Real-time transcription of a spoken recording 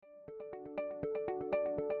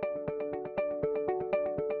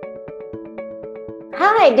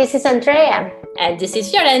Hi, this is Andrea. And this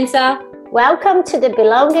is Fiorenza. Welcome to the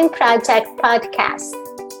Belonging Project podcast.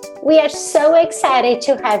 We are so excited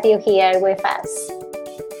to have you here with us.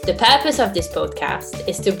 The purpose of this podcast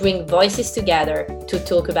is to bring voices together to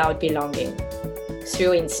talk about belonging.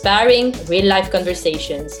 Through inspiring, real-life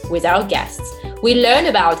conversations with our guests, we learn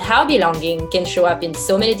about how belonging can show up in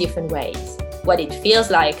so many different ways, what it feels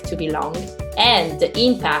like to belong, and the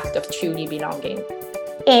impact of truly belonging.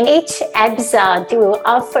 In each episode, we will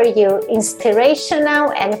offer you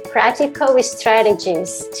inspirational and practical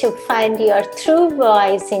strategies to find your true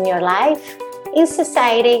voice in your life, in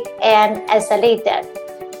society, and as a leader.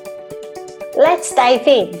 Let's dive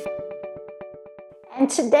in. And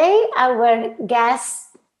today, our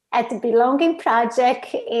guest at the Belonging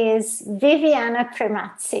Project is Viviana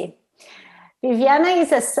Premazzi. Viviana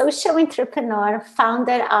is a social entrepreneur,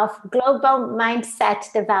 founder of Global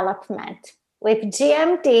Mindset Development. With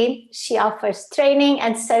GMD, she offers training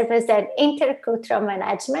and service in intercultural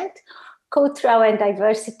management, cultural and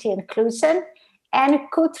diversity inclusion, and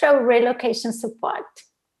cultural relocation support.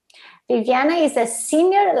 Viviana is a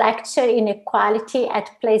senior lecturer in equality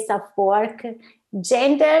at place of work,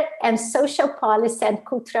 gender and social policy and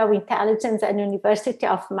cultural intelligence at University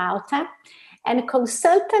of Malta, and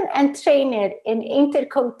consultant and trainer in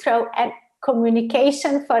intercultural and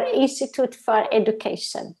communication for Institute for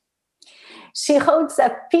Education. She holds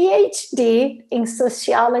a PhD in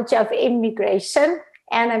Sociology of Immigration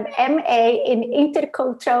and an MA in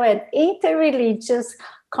Intercultural and Interreligious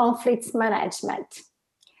Conflicts Management.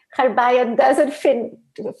 Her bio doesn't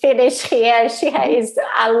finish here. She has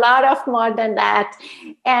a lot of more than that.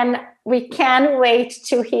 And we can't wait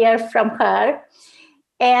to hear from her.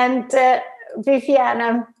 And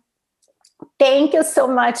Viviana, thank you so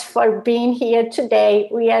much for being here today.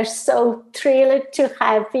 We are so thrilled to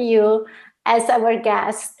have you as our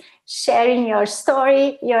guest, sharing your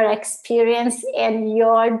story, your experience, and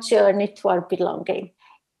your journey toward belonging.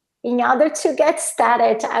 In order to get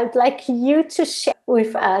started, I would like you to share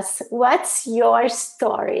with us, what's your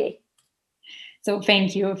story? So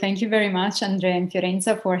thank you. Thank you very much, Andrea and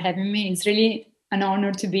Fiorenza, for having me. It's really an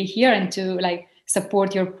honor to be here and to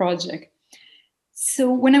support your project.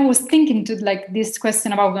 So when I was thinking to this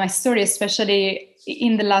question about my story, especially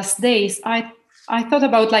in the last days, I thought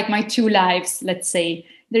about my two lives, let's say.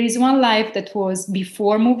 There is one life that was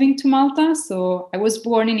before moving to Malta. So I was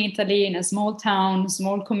born in Italy in a small town,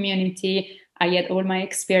 small community. I had all my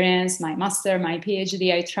experience, my master, my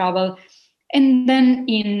PhD, I traveled. And then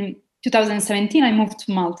in 2017, I moved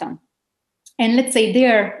to Malta. And let's say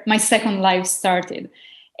there, my second life started.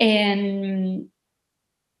 And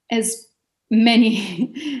as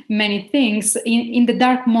many things, in the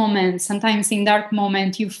dark moments, sometimes in dark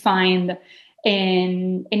moment, you find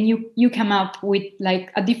and you come up with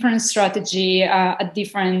a different strategy, a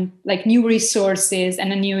different new resources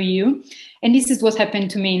and a new you. And this is what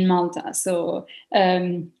happened to me in Malta. So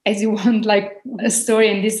as you want a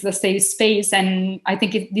story, and this is a safe space, and I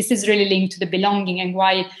think this is really linked to the belonging and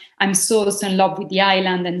why I'm so in love with the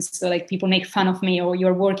island. And so people make fun of me, or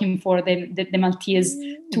you're working for the Maltese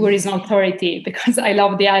tourism authority, because I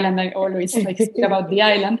love the island. I always speak about the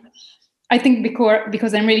island. I think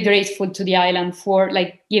because I'm really grateful to the island for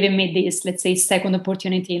giving me this, let's say, second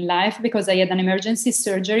opportunity in life, because I had an emergency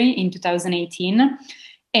surgery in 2018,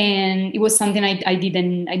 and it was something I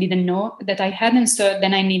didn't know that I had, and so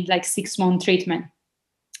then I need 6-month treatment,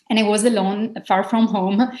 and I was alone, far from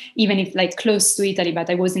home, even if close to Italy, but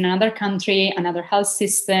I was in another country, another health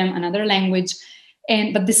system, another language,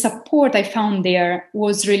 but the support I found there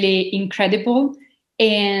was really incredible.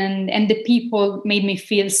 And the people made me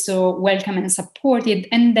feel so welcome and supported.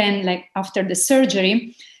 And then after the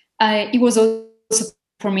surgery, it was also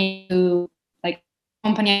for me to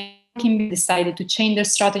company decided to change their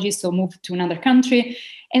strategy, so move to another country.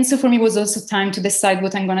 And so for me, it was also time to decide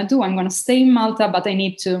what I'm going to do. I'm going to stay in Malta, but I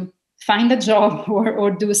need to find a job or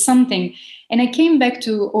do something. And I came back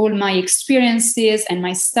to all my experiences and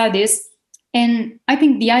my studies. And I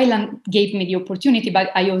think the island gave me the opportunity, but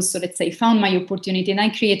I also, let's say, found my opportunity, and I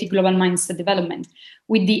created Global Mindset Development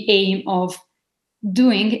with the aim of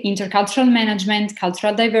doing intercultural management,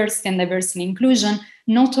 cultural diversity, and diversity and inclusion,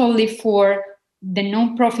 not only for the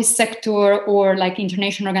non-profit sector or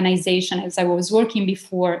international organization, as I was working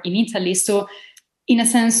before in Italy. So in a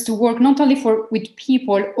sense, to work not only with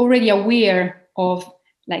people already aware of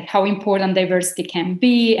how important diversity can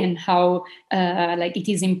be and how it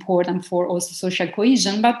is important for also social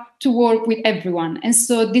cohesion, but to work with everyone. And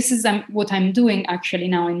so this is what I'm doing actually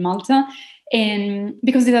now in Malta. And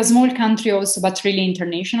because it's a small country also, but really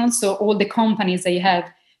international. So all the companies I have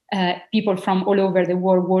people from all over the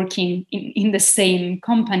world working in the same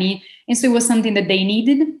company. And so it was something that they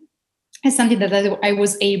needed and something that I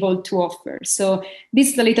was able to offer. So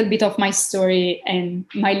this is a little bit of my story and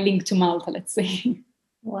my link to Malta, let's say.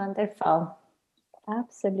 Wonderful.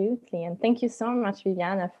 Absolutely. And thank you so much,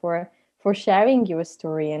 Viviana, for sharing your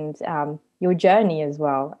story and your journey as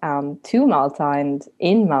well to Malta and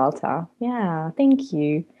in Malta. Yeah, thank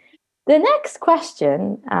you. The next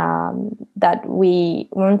question that we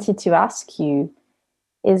wanted to ask you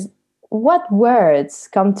is, what words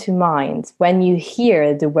come to mind when you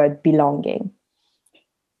hear the word belonging?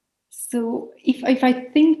 So if I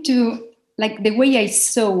think to like the way I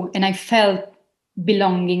saw and I felt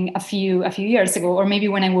belonging a few years ago, or maybe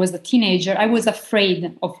when I was a teenager, I was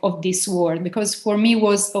afraid of this word, because for me it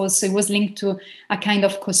was linked to a kind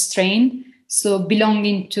of constraint. So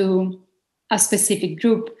belonging to a specific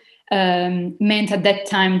group meant at that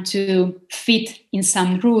time to fit in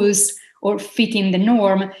some rules or fit in the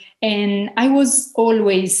norm. And I was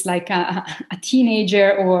always like a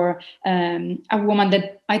teenager or a woman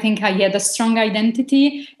that I think I had a strong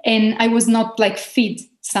identity, and I was not like fit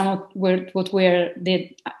somewhat what were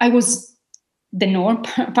I was the norm,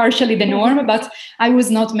 partially the norm, but I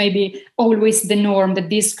was not maybe always the norm that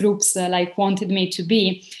these groups like wanted me to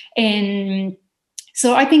be. And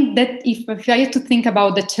so I think that if I had to think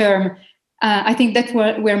about the term, I think that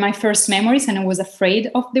were my first memories, and I was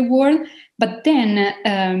afraid of the word. But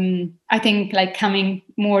then I think like coming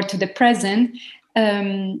more to the present,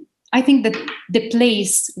 I think that the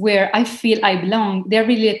place where I feel I belong, they're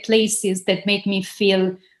really places that make me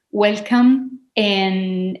feel welcome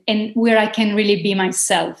and where I can really be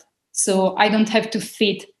myself. So I don't have to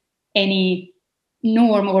fit any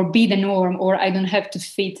norm or be the norm, or I don't have to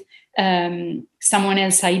fit someone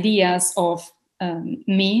else's ideas of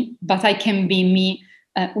me, but I can be me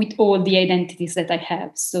with all the identities that I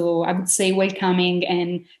have. So I would say welcoming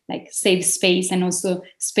and like safe space, and also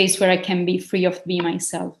space where I can be free of being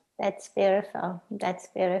myself. That's beautiful. That's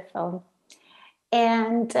beautiful.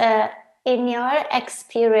 And in your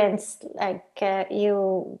experience, like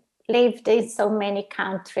you lived in so many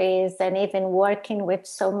countries and even working with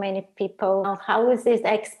so many people, how is this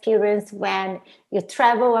experience when you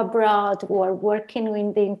travel abroad or working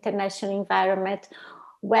in the international environment?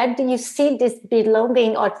 Where do you see this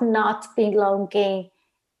belonging or not belonging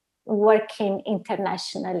working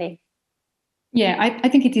internationally? Yeah, I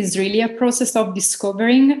think it is really a process of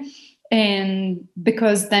discovering. And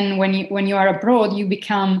because then when you are abroad, you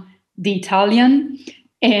become the Italian,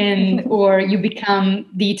 and or you become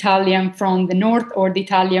the Italian from the north or the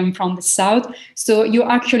Italian from the south. So you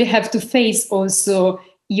actually have to face also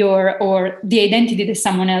or the identity that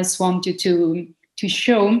someone else wants you to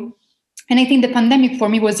show. And I think the pandemic for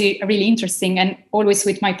me was really interesting. And always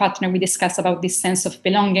with my partner, we discuss about this sense of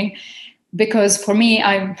belonging. Because for me,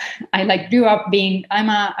 I like grew up I'm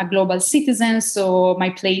a global citizen, so my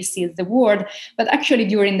place is the world. But actually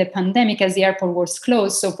during the pandemic, as the airport was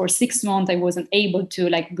closed, so for 6 months, I wasn't able to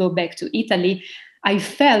like go back to Italy. I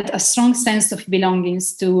felt a strong sense of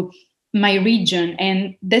belongings to my region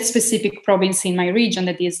and that specific province in my region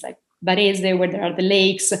that is like Varese, where there are the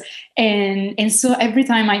lakes. And so every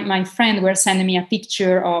time my friend were sending me a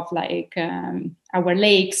picture of like our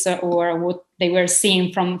lakes or what they were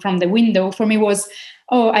seeing from the window, for me was,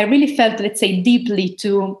 I really felt, let's say, deeply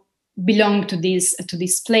to belong to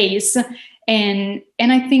this place. And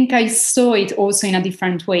I think I saw it also in a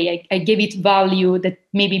different way. I gave it value that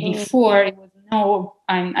maybe before it was, no,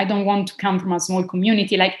 I don't want to come from a small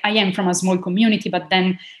community. Like I am from a small community, but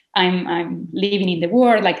then I'm living in the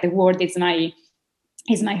world, like the world is my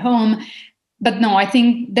home. But no, I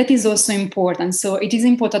think that is also important. So it is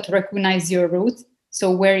important to recognize your roots,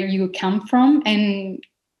 so where you come from. And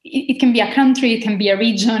it can be a country, it can be a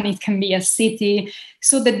region, it can be a city,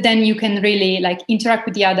 so that then you can really like interact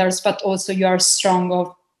with the others, but also you are strong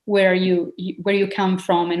of where you come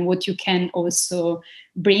from and what you can also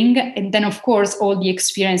bring. And then of course all the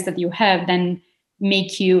experience that you have then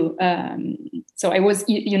make you so I was,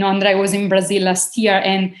 Andrea, I was in Brazil last year,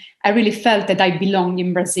 and I really felt that I belonged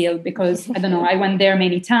in Brazil because I don't know, I went there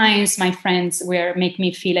many times. My friends make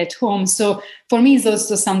me feel at home. So for me, it's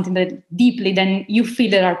also something that deeply then you feel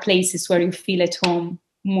there are places where you feel at home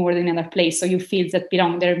more than another place. So you feel that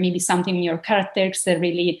belong there. Maybe something in your characters that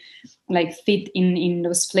really like fit in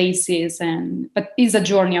those places. But it's a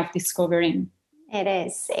journey of discovering. It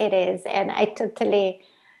is. And I totally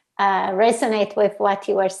resonate with what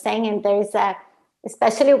you were saying. And there's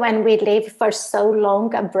especially when we live for so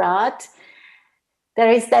long abroad,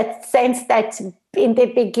 there is that sense that in the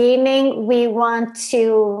beginning we want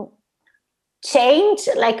to change,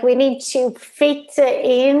 like we need to fit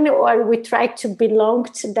in, or we try to belong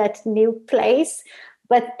to that new place.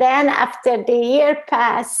 But then after the year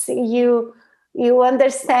pass, you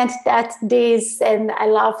understand that this, and I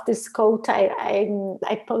love this quote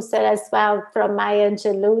I posted as well from Maya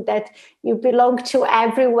Angelou, that you belong to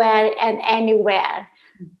everywhere and anywhere.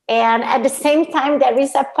 And at the same time, there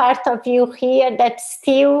is a part of you here that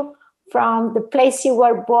still, from the place you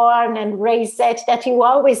were born and raised at, that you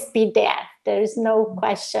always be there. There is no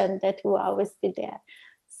question that you will always be there.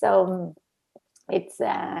 So it's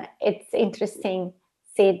interesting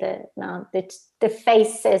see the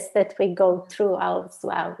phases that we go through as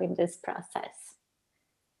well in this process.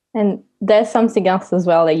 And there's something else as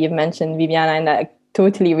well that you've mentioned, Viviana, and I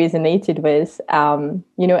totally resonated with.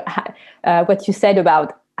 What you said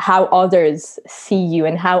about how others see you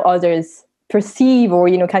and how others perceive or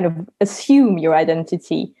kind of assume your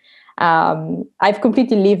identity. I've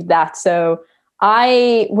completely lived that. So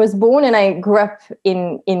I was born and I grew up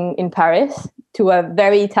in Paris to a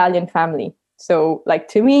very Italian family. So like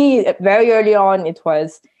to me, very early on, it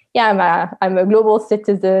was, I'm a global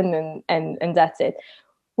citizen and that's it.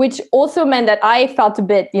 Which also meant that I felt a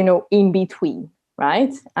bit, in between,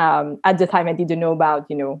 right? At the time, I didn't know about,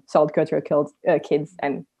 salt culture kids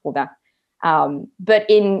and all that. But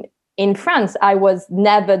in France, I was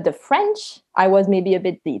never the French. I was maybe a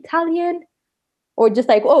bit the Italian, or just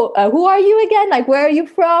like, who are you again? Like, where are you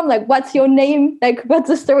from? Like, what's your name? Like, what's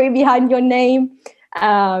the story behind your name?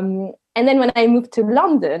 And then when I moved to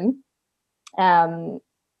London,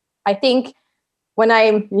 I think when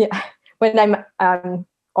I'm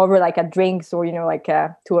over like at drinks or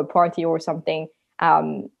to a party or something,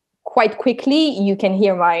 quite quickly you can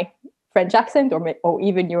hear my French accent, or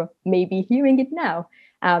even you're maybe hearing it now.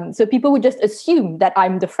 So people would just assume that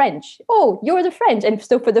I'm the French. Oh, you're the French. And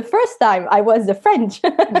so for the first time, I was the French.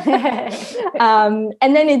 And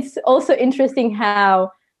then it's also interesting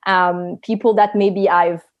how people that maybe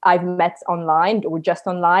I've met online or just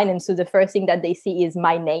online, and so the first thing that they see is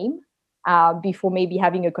my name before maybe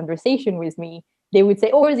having a conversation with me. They would say,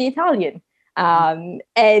 "Oh, is he Italian?" And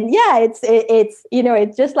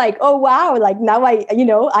it's just like, oh wow, like now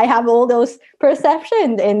I have all those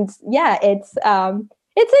perceptions, and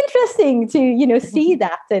it's interesting to see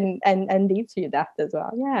that and lead to that as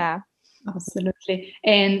well. Yeah. Absolutely.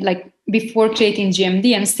 And like before creating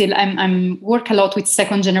GMD, I'm work a lot with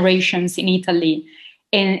second generations in Italy.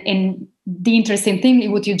 And the interesting thing is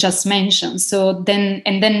what you just mentioned. So then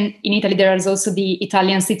in Italy, there is also the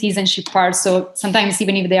Italian citizenship part. So sometimes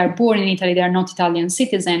even if they are born in Italy, they are not Italian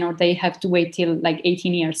citizen, or they have to wait till like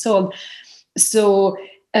 18 years old. So,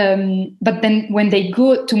 but then when they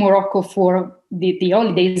go to Morocco for the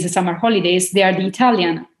holidays, the summer holidays, they are the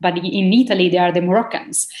Italian, but in Italy, they are the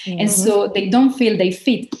Moroccans. Mm-hmm. And so they don't feel they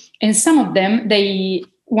fit. And some of them,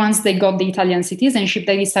 once they got the Italian citizenship,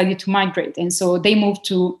 they decided to migrate. And so they moved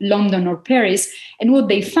to London or Paris. And what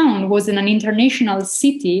they found was in an international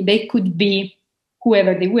city, they could be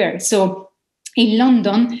whoever they were. So in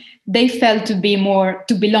London, they felt to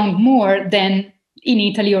belong more than in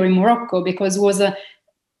Italy or in Morocco, because it was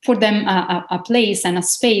for them a place and a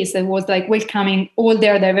space that was like welcoming all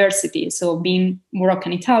their diversity. So being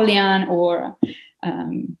Moroccan Italian or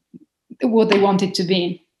what they wanted to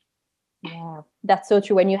be. Yeah, that's so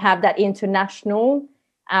true. When you have that international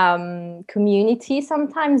community,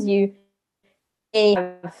 sometimes you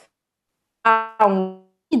have found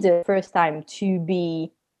the first time to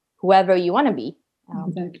be whoever you want to be.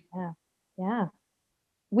 Exactly. Yeah.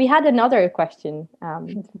 We had another question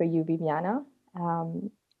for you, Viviana.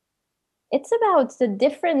 It's about the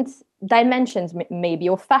different dimensions, maybe,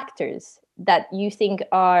 or factors that you think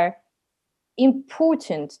are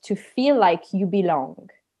important to feel like you belong.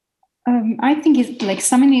 I think it's like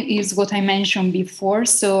something is what I mentioned before.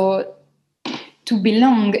 So to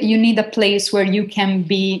belong, you need a place where you can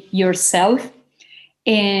be yourself.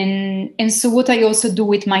 And so what I also do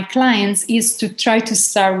with my clients is to try to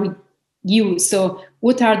start with you. So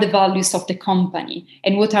what are the values of the company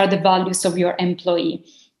and what are the values of your employee?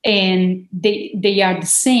 And they are the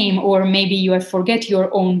same, or maybe you forget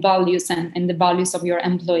your own values and the values of your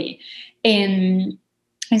employee. And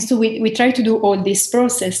so we try to do all this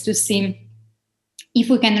process to see if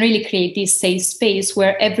we can really create this safe space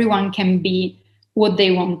where everyone can be what they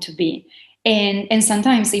want to be. And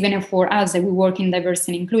sometimes, even if for us that we work in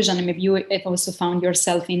diversity and inclusion, and maybe you have also found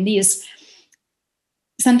yourself in this,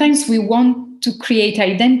 sometimes we want to create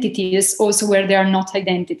identities also where there are not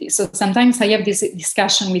identities. So sometimes I have this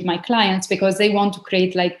discussion with my clients because they want to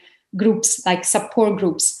create like groups, like support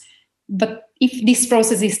groups. But if this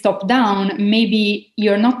process is top down, maybe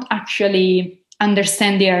you're not actually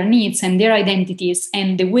understand their needs and their identities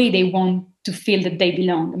and the way they want to feel that they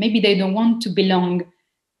belong. Maybe they don't want to belong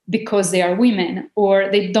because they are women, or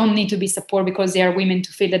they don't need to be supported because they are women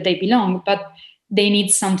to feel that they belong, but they need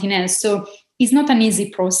something else. So it's not an easy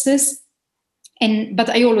process. But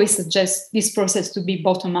I always suggest this process to be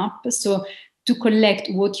bottom up. So to collect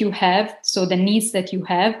what you have, so the needs that you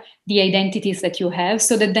have, the identities that you have,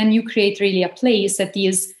 so that then you create really a place that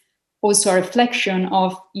is also a reflection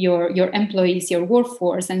of your employees, your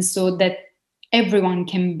workforce, and so that everyone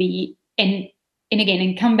can be, and again,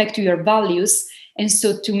 and come back to your values. And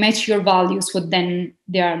so to match your values, what then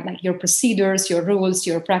they are like your procedures, your rules,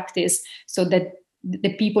 your practice, so that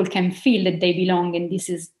the people can feel that they belong. And this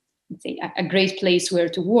is, let's say, a great place where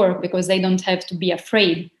to work, because they don't have to be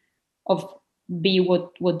afraid of be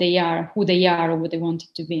what they are, who they are, or what they want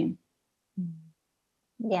it to be.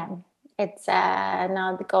 Yeah. It's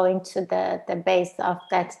not going to the base of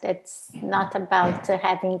that. That's not about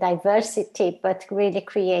having diversity, but really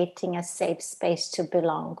creating a safe space to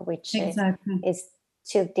belong, which is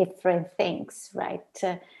two different things, right?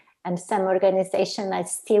 And some organizations are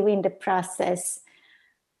still in the process.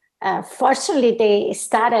 Fortunately, they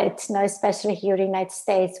started, especially here in the United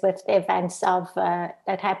States, with the events of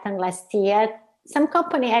that happened last year. Some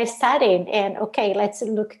companies are starting, and okay, let's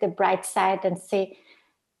look at the bright side and see.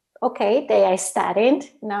 Okay, they are starting.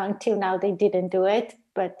 Now, until now, they didn't do it,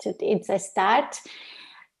 but it's a start.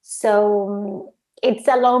 So it's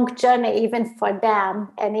a long journey, even for them,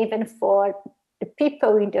 and even for the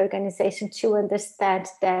people in the organization to understand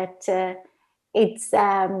that it's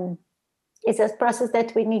a process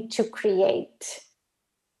that we need to create.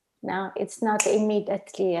 Now, it's not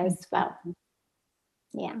immediately as well.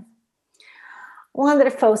 Yeah.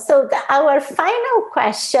 Wonderful. So our final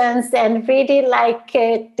questions, and really like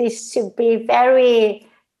this to be very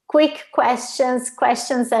quick questions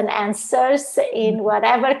and answers in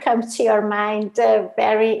whatever comes to your mind,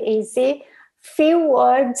 very easy. Few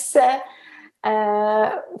words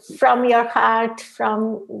from your heart,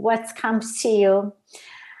 from what comes to you.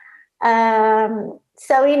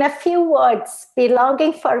 So in a few words,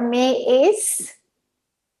 belonging for me is?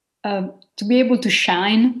 To be able to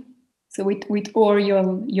shine. So with all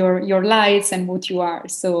your lights and what you are.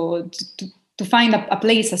 So to find a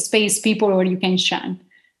place, a space, people where you can shine.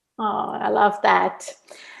 Oh, I love that.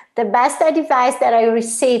 The best advice that I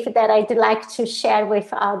received that I'd like to share with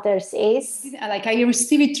others is? Like I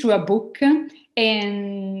received it through a book,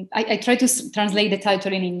 and I try to translate the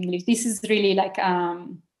title in English. This is really like a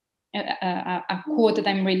quote that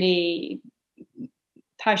I'm really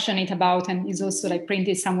passionate about, and is also like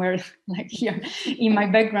printed somewhere like here in my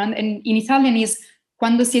background. And in Italian is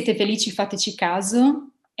 "Quando siete felici fateci caso,"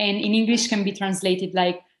 and in English can be translated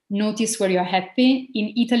like "Notice where you're happy."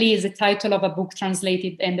 In Italy is the title of a book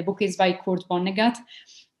translated, and the book is by Kurt Vonnegut,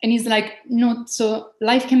 and it's like, so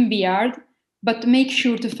life can be hard, but make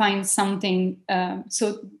sure to find something.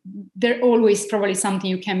 So there's always probably something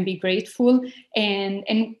you can be grateful, and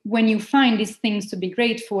when you find these things to be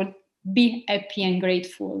grateful, be happy and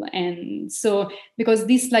grateful. And so, because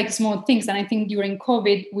these like small things, and I think during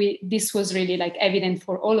COVID, this was really like evident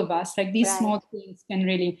for all of us, like these small things can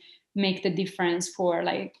really make the difference for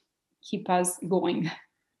like keep us going.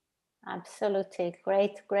 Absolutely.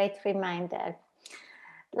 Great reminder.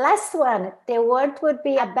 Last one, the world would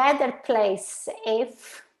be a better place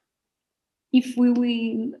if we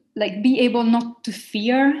will like be able not to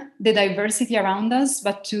fear the diversity around us,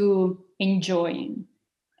 but to enjoy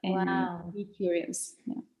and be curious.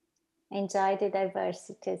 Yeah. Enjoy the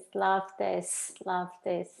diversities. Love this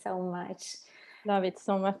so much. Love it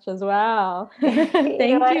so much as well. Thank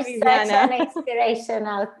you, Viviana. Such an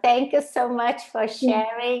inspirational. Thank you so much for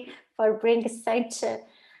sharing, for bringing such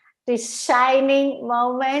this shining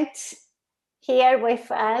moment here with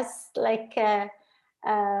us. Like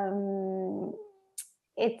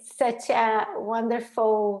it's such a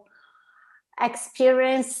wonderful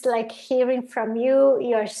experience, like hearing from you,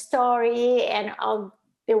 your story, and all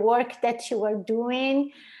the work that you are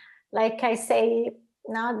doing. Like I say,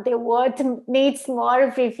 now the world needs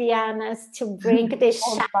more Vivianas to bring the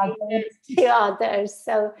shine to others.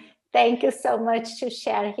 So thank you so much to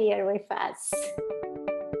share here with us.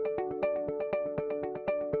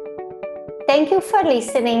 Thank you for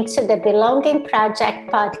listening to the Belonging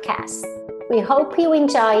Project podcast. We hope you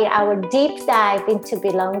enjoy our deep dive into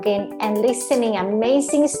belonging and listening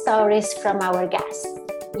amazing stories from our guests.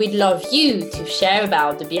 We'd love you to share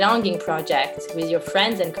about the Belonging Project with your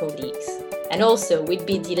friends and colleagues. And also, we'd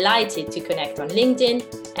be delighted to connect on LinkedIn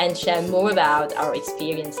and share more about our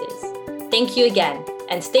experiences. Thank you again,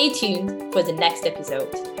 and stay tuned for the next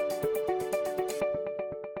episode.